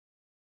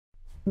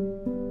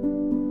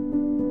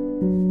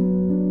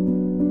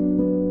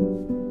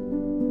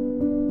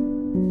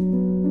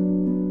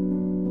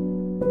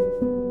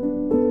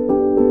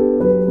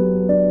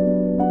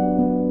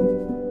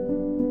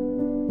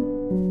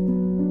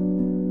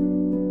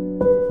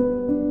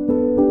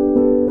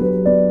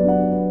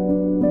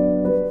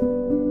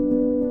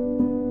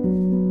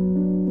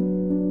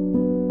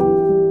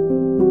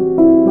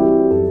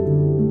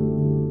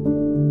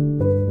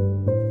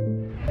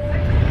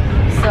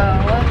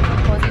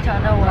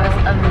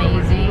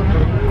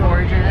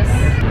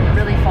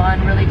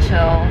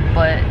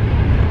But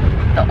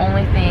the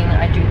only thing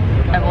I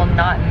will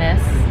not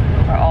miss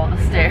are all the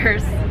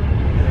stairs.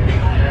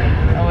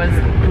 It was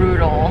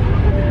brutal.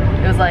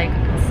 It was like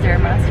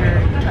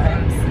Stairmaster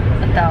times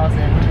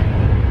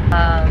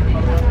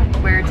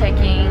 1,000. We're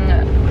taking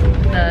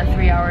the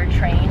 3-hour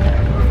train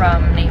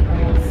from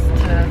Naples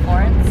to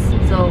Florence.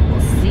 So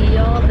we'll see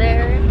y'all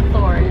there in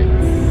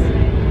Florence.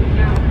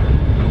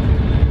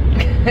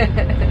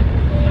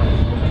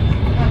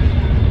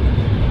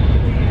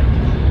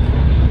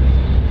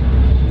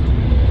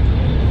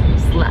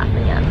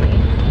 Laughing at me.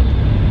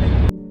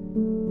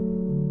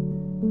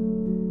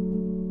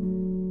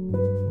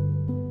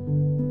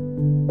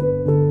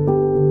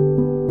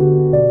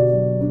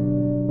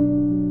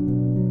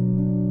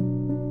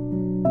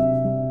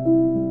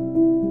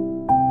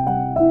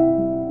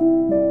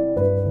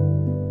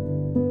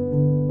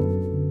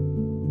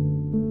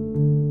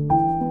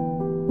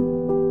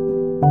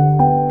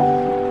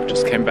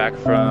 Just came back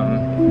from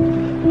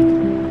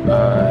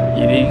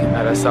eating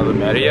at a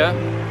Salumeria.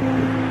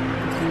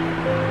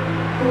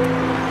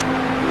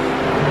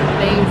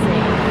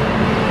 Amazing.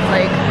 It's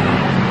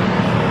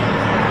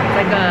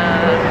like a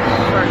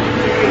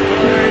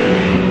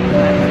charcuterie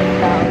board.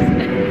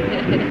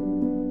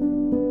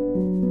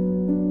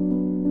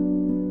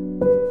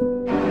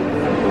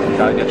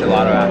 Gotta get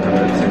gelato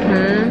afterwards.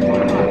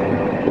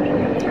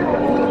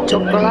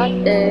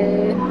 Chocolate.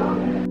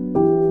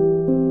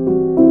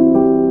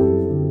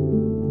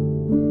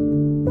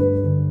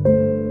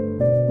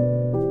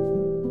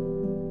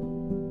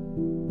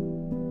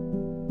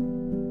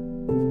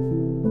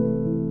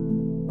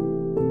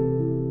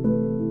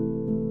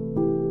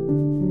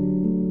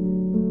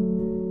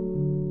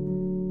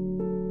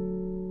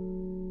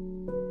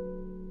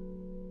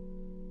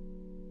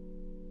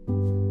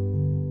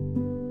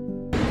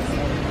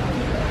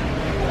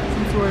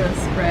 Sort of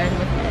spread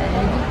with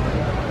egg,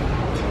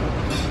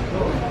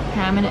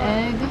 ham and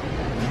egg,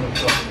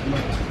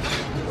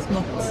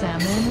 smoked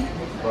salmon,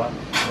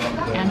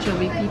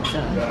 anchovy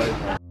pizza.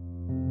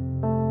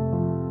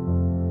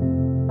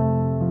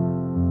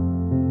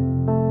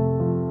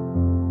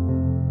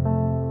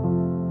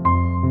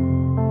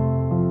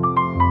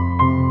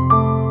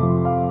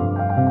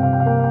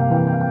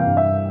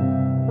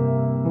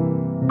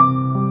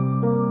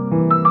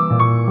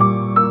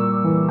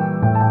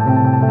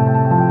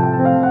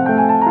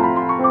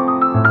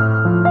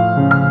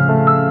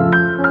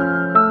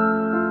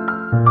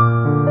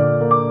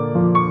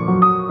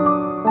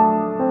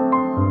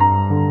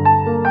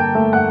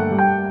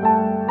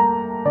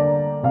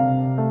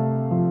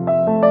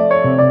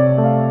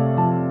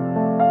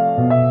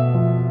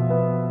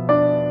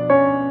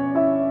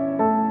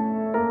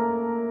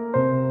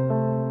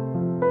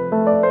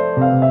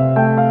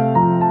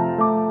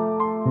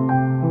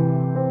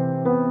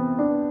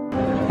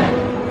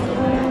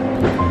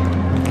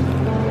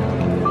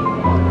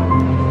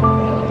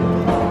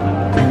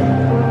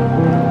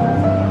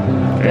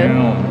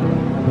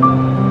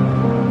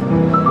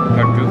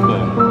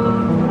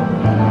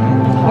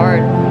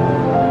 Hard.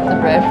 The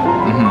bread.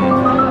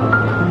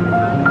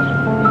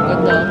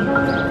 Good though.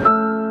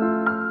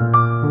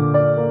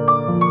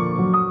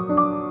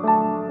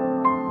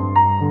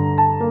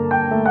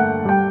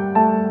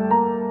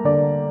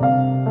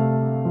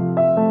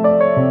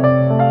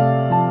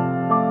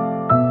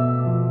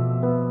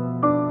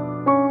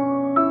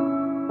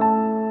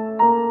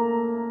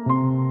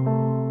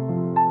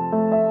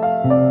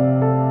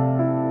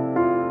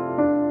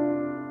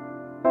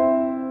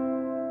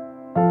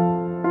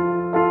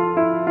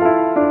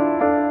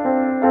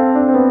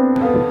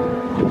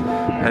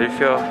 How do you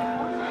feel?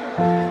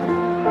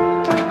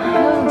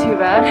 Wasn't too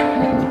bad.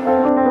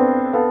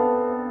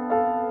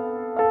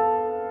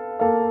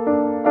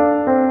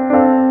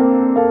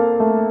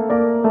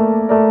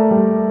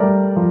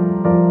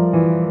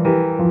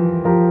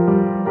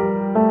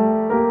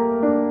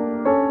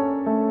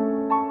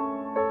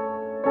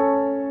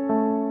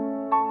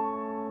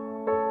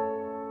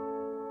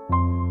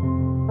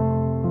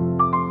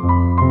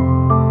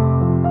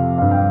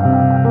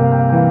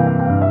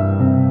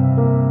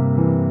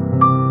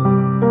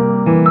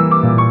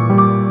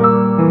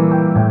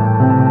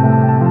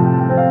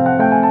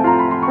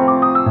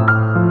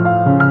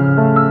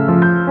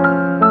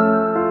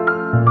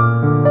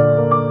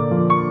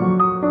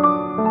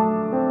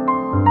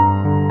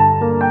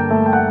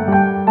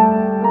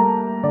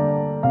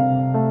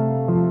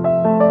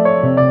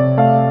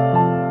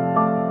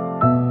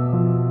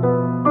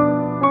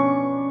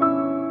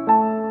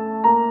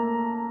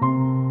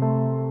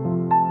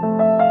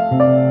 So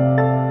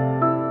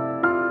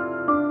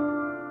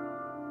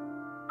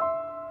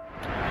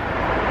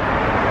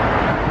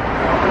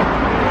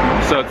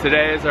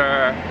today is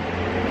our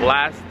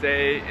last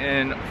day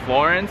in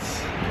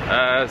Florence,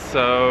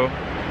 so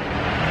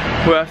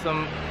we have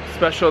some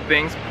special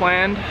things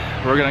planned.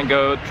 We're gonna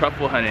go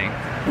truffle hunting.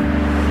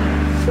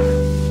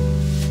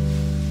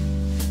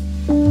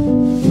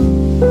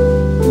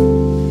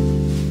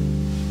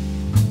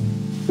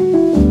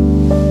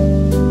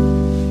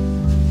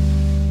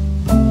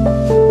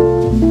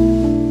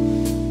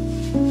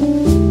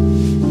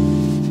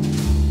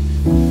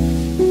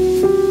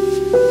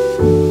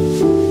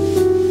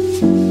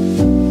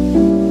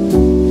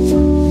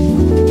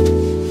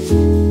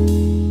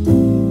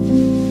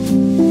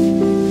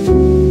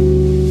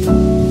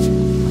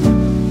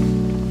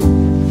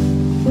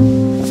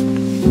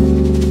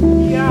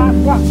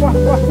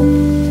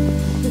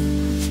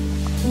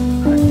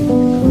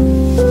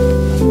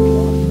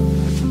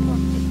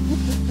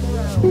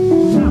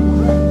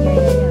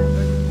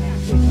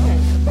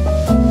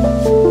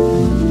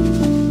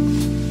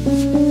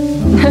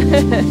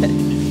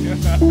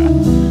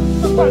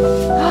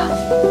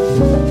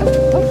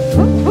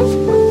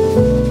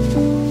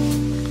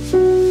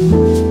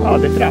 Ja,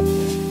 det trapp.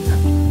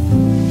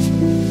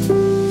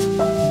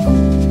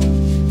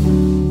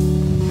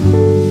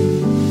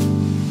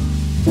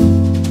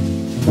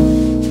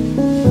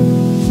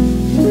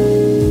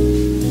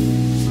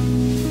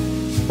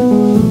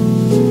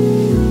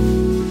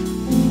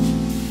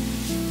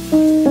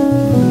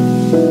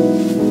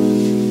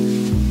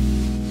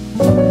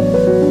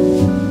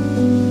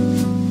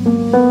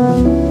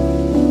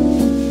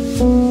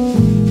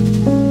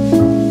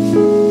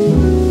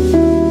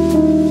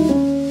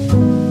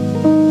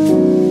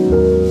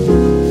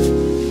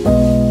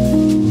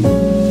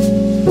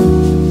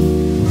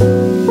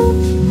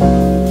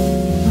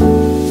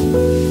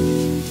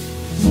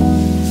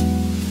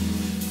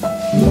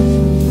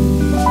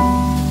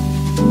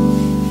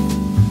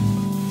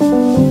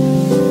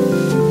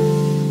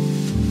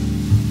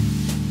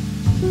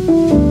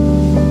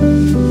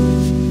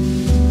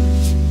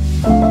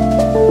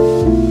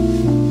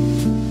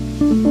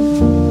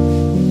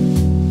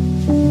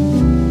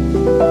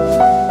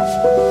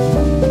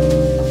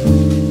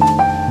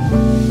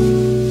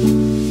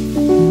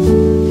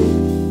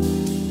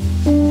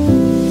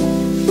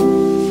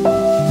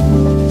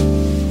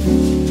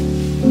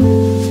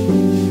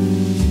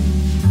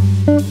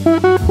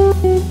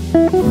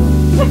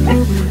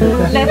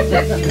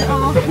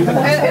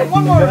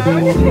 One more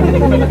round.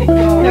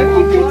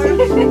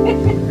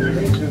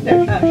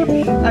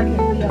 Okay.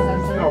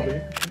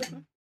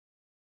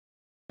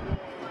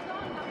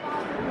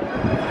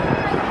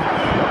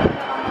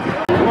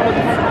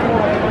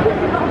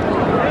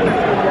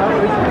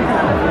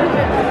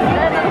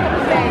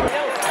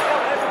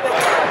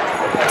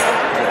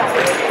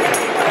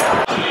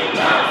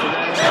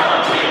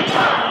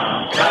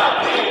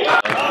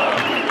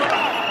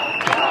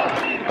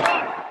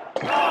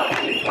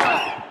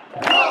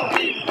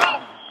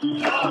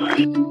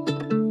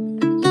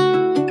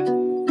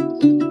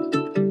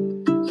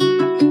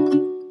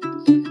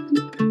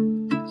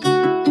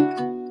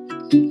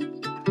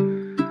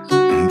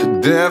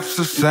 Depths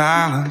of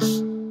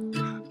silence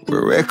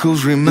where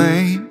echoes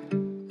remain.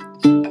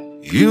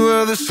 You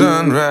were the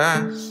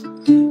sunrise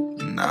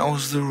and I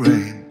was the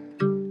rain.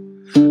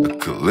 A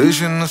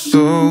collision of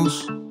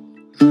souls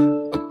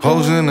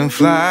opposing in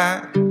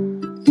flight.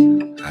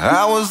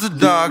 I was the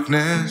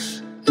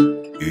darkness,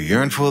 you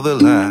yearned for the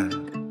light.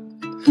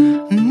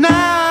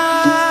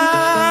 Now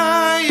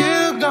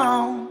you're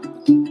gone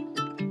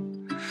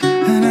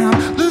and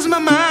I'm losing my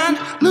mind,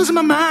 losing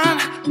my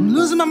mind, I'm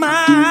losing my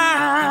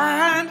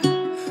mind.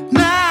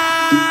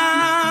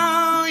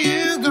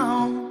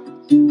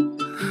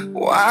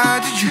 Why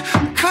did you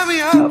cut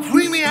me up,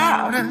 bring me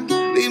out, and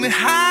leave me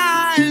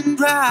high and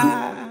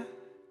dry?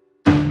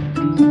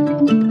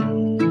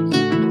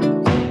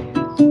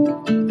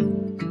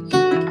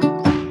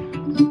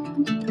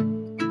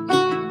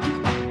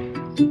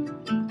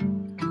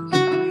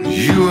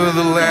 You were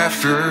the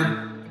laughter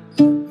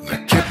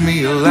that kept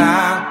me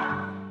alive.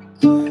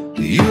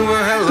 You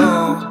were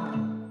hello,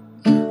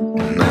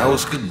 and I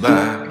was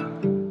goodbye.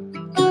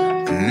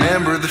 An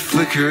ember that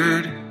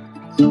flickered,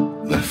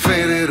 that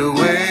faded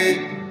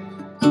away.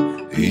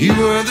 You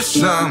were the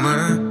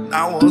summer,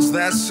 I was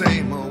that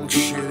same old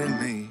shit in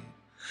me.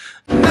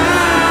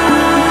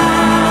 Now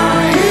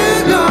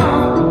you're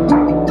gone.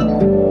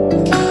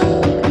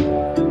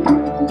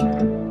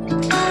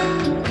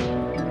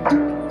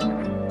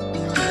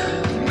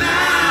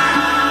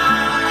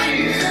 Now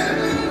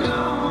you're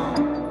gone.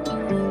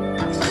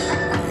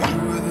 You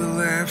were the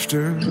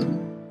laughter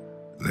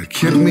that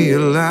kept me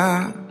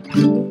alive.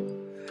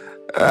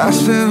 I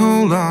said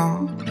hold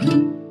on,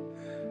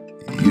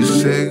 you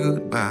said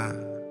goodbye.